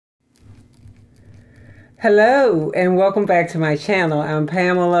Hello and welcome back to my channel. I'm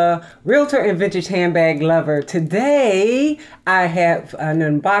Pamela, realtor and vintage handbag lover. Today I have an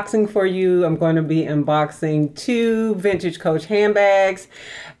unboxing for you. I'm going to be unboxing two vintage Coach handbags,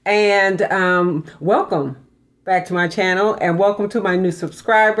 and welcome back to my channel and welcome to my new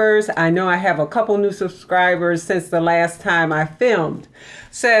subscribers. I know I have a couple new subscribers since the last time I filmed.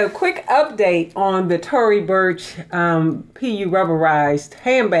 So quick update on the Tory Burch PU rubberized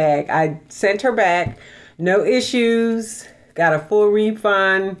handbag. I sent her back. No issues, got a full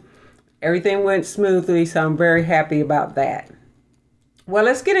refund. Everything went smoothly, so I'm very happy about that. Well,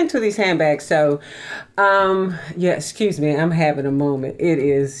 let's get into these handbags. So, yeah, excuse me, I'm having a moment. It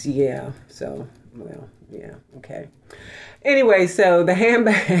is, yeah, so, well, yeah, okay. Anyway, so the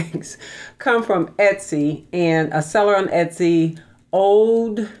handbags come from Etsy, and a seller on Etsy,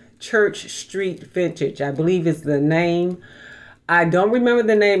 Old Church Street Vintage, I believe is the name. I don't remember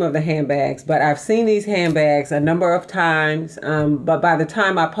the name of the handbags, but I've seen these handbags a number of times. But by the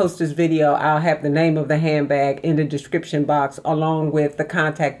time I post this video, I'll have the name of the handbag in the description box along with the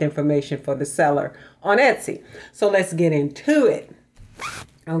contact information for the seller on Etsy. So let's get into it.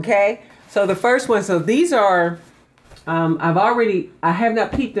 Okay, so the first one, so these are, I have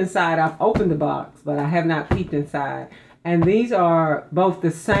not peeked inside. I've opened the box, but I have not peeked inside. And these are both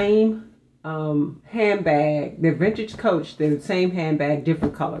the same handbag. They're vintage Coach. They're the same handbag,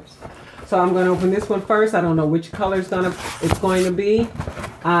 different colors. So I'm going to open this one first. I don't know which color it's going to be.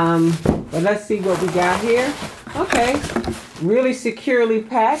 But let's see what we got here. Okay, really securely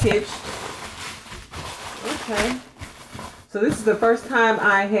packaged. Okay, so this is the first time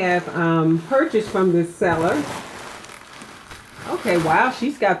I have purchased from this seller. Okay, wow,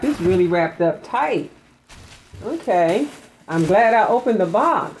 she's got this really wrapped up tight. Okay, I'm glad I opened the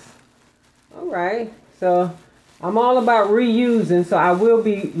box. All right, so I'm all about reusing, so I will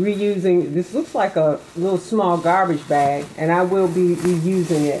be reusing. This looks like a little small garbage bag, and I will be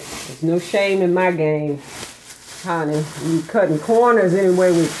reusing it. There's no shame in my game, honey. We cutting corners any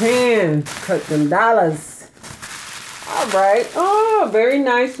way we can. Cut them dollars. All right. Oh, very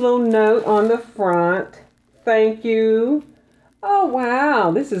nice little note on the front. Thank you. Oh,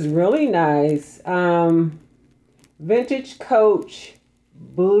 wow. This is really nice. Vintage Coach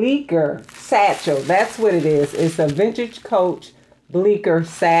Bleeker satchel. That's what it is. It's a vintage Coach Bleeker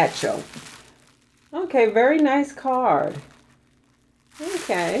satchel. Okay, very nice card.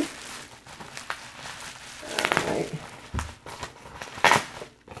 Okay. All right.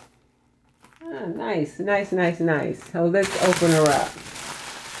 Ah, nice, nice, nice, nice. So let's open her up.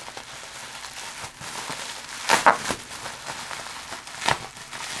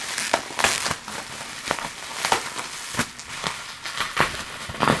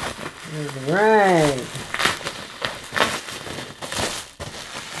 Right.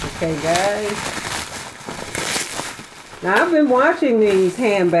 Okay, guys. Now, I've been watching these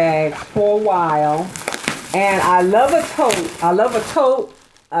handbags for a while, and I love a tote. I love a tote,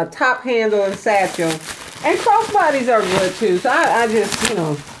 a top handle, and satchel. And crossbodies are good, too. So I just, you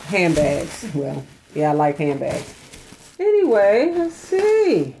know, handbags. Well, yeah, I like handbags. Anyway, let's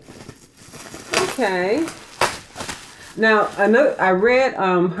see. Okay. Now, I read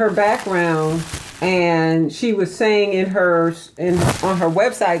her background, and she was saying on her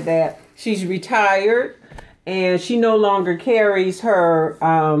website that she's retired and she no longer carries her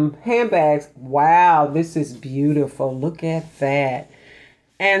handbags. Wow, this is beautiful. Look at that.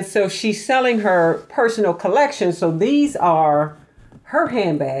 And so she's selling her personal collection. So these are her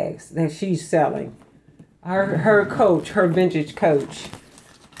handbags that she's selling. Her Coach, her vintage Coach.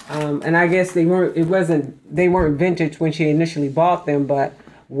 And I guess they weren't vintage when she initially bought them, but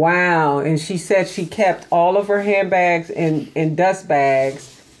wow. And she said she kept all of her handbags in dust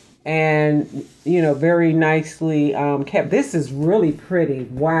bags and, you know, very nicely kept. This is really pretty.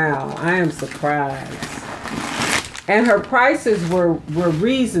 Wow. I am surprised. And her prices were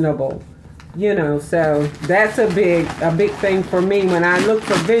reasonable, you know, so that's a big thing for me. When I look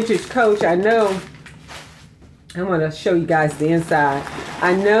for vintage Coach, I know, I want to show you guys the inside.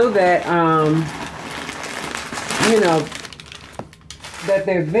 I know that, you know, that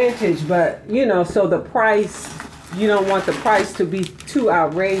they're vintage, but, you know, so the price, you don't want the price to be too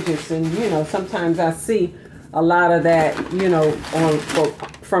outrageous. And, you know, sometimes I see a lot of that, you know,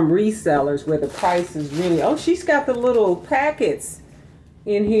 from resellers where the price is really, oh, she's got the little packets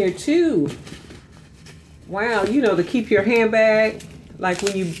in here too. Wow, you know, to keep your handbag. Like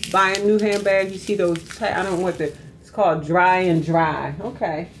when you buy a new handbag, you see those, I don't know what it's called, dry and dry.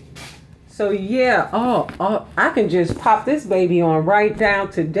 Okay. So yeah, oh, I can just pop this baby on right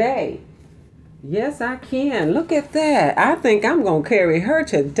down today. Yes, I can. Look at that. I think I'm going to carry her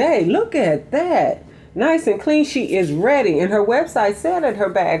today. Look at that. nice and clean. She is ready. And her website said that her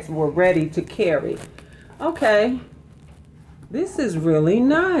bags were ready to carry. Okay. This is really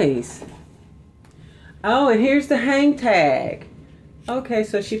nice. Oh, and here's the hang tag. Okay,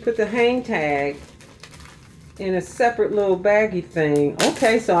 so she put the hang tag in a separate little baggy thing.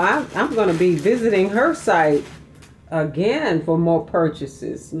 Okay, so I'm going to be visiting her site again for more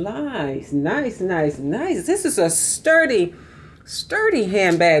purchases. Nice, nice, nice, nice. This is a sturdy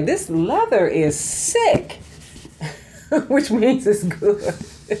handbag. This leather is sick, which means it's good.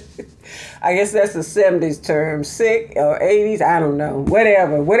 I guess that's a 70s term, sick, or 80s, I don't know.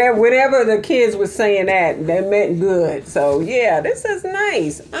 Whatever the kids were saying that meant good. So yeah, this is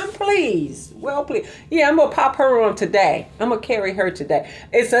nice. I'm pleased, well pleased. Yeah, I'm gonna pop her on today. I'm gonna carry her today.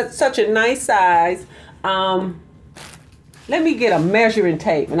 It's such a nice size. Let me get a measuring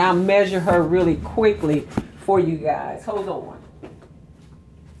tape and I'll measure her really quickly for you guys. Hold on.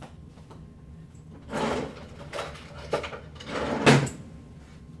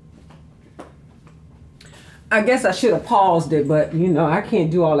 I guess I should have paused it, but you know, I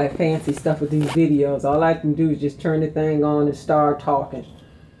can't do all that fancy stuff with these videos. All I can do is just turn the thing on and start talking.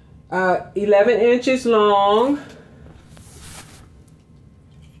 11 inches long,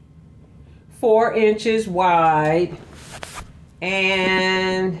 4 inches wide,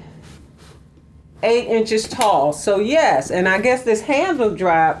 and 8 inches tall. So yes, and I guess this handle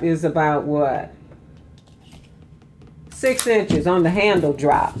drop is about what? 6 inches on the handle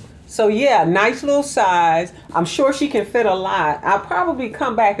drop. So yeah, nice little size. I'm sure she can fit a lot. I'll probably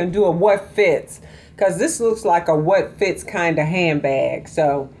come back and do a what fits, because this looks like a what fits kind of handbag.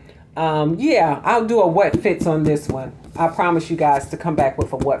 So yeah, I'll do a what fits on this one. I promise you guys to come back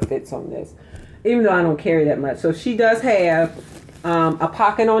with a what fits on this, even though I don't carry that much. So she does have a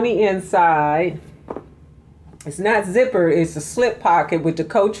pocket on the inside. It's not zipper, it's a slip pocket with the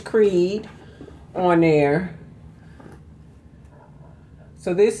Coach Creed on there.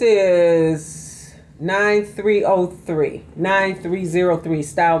 So this is 9303,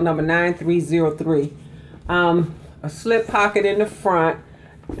 style number 9303. A slip pocket in the front.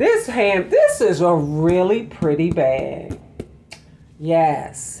 This is a really pretty bag.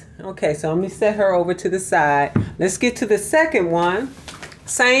 Yes. Okay, so let me set her over to the side. Let's get to the second one.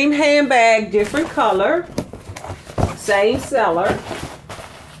 Same handbag, different color. Same seller.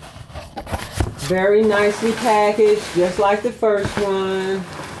 Very nicely packaged, just like the first one.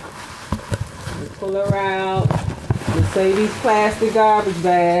 Let's pull her out. Let's save these plastic garbage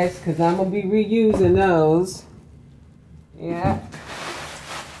bags, because I'm going to be reusing those. Yeah.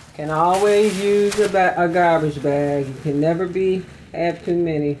 Can always use a garbage bag. You can never have too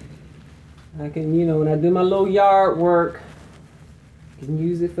many. I can, you know, when I do my little yard work, I can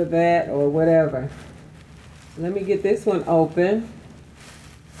use it for that or whatever. Let me get this one open.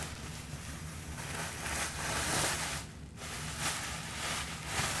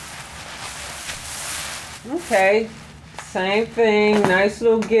 Okay, same thing, nice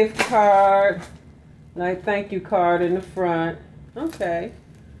little gift card, like thank you card in the front. Okay,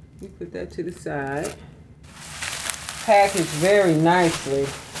 you put that to the side. Packaged very nicely.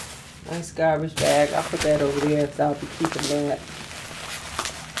 Nice garbage bag. I'll put that over there so I'll be keeping that.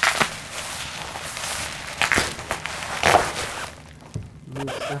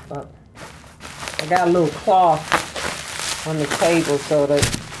 Move stuff up. I got a little cloth on the table so that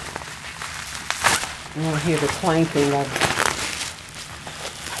you won't hear the clanking of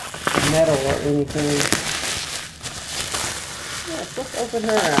metal or anything. Yes, let's open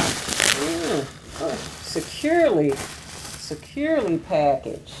her out. Oh, securely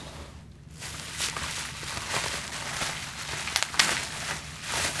packaged.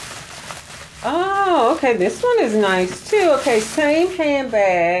 Oh, okay, this one is nice too. Okay, same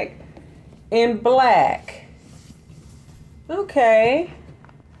handbag in black. Okay.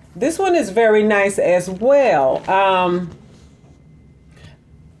 This one is very nice as well.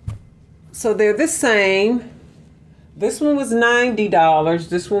 So they're the same. This one was $90.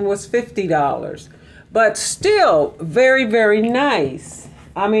 This one was $50. But still very, very nice.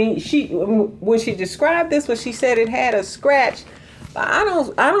 I mean, when she described this one, she said it had a scratch. But I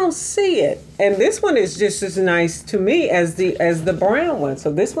don't see it. And this one is just as nice to me as the brown one.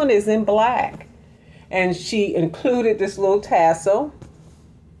 So this one is in black. And she included this little tassel,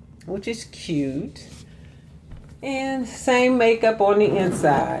 which is cute, and same makeup on the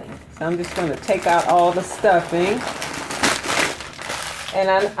inside. So I'm just going to take out all the stuffing,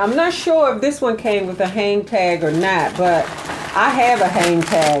 and I'm not sure if this one came with a hang tag or not, but I have a hang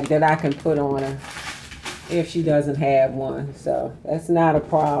tag that I can put on her if she doesn't have one, so that's not a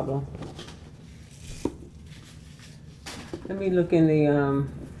problem. Let me look in the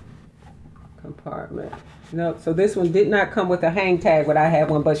compartment. Nope. So this one did not come with a hang tag, but I have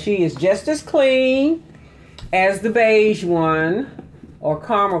one. But she is just as clean as the beige one, or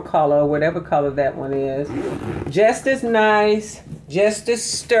caramel color, whatever color that one is. Just as nice, just as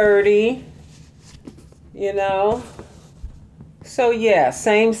sturdy, you know. So yeah,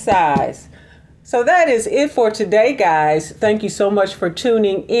 same size. So that is it for today, guys. Thank you so much for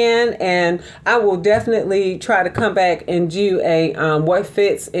tuning in, and I will definitely try to come back and do a what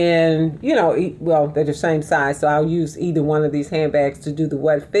fits in, you know, well, they're the same size, so I'll use either one of these handbags to do the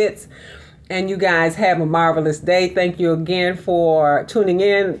what fits. And you guys have a marvelous day. Thank you again for tuning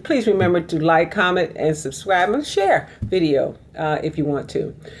in. Please remember to like, comment, and subscribe, and share video if you want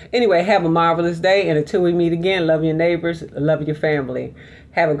to. Anyway, have a marvelous day, and until we meet again, love your neighbors, love your family.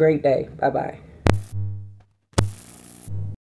 Have a great day. Bye-bye.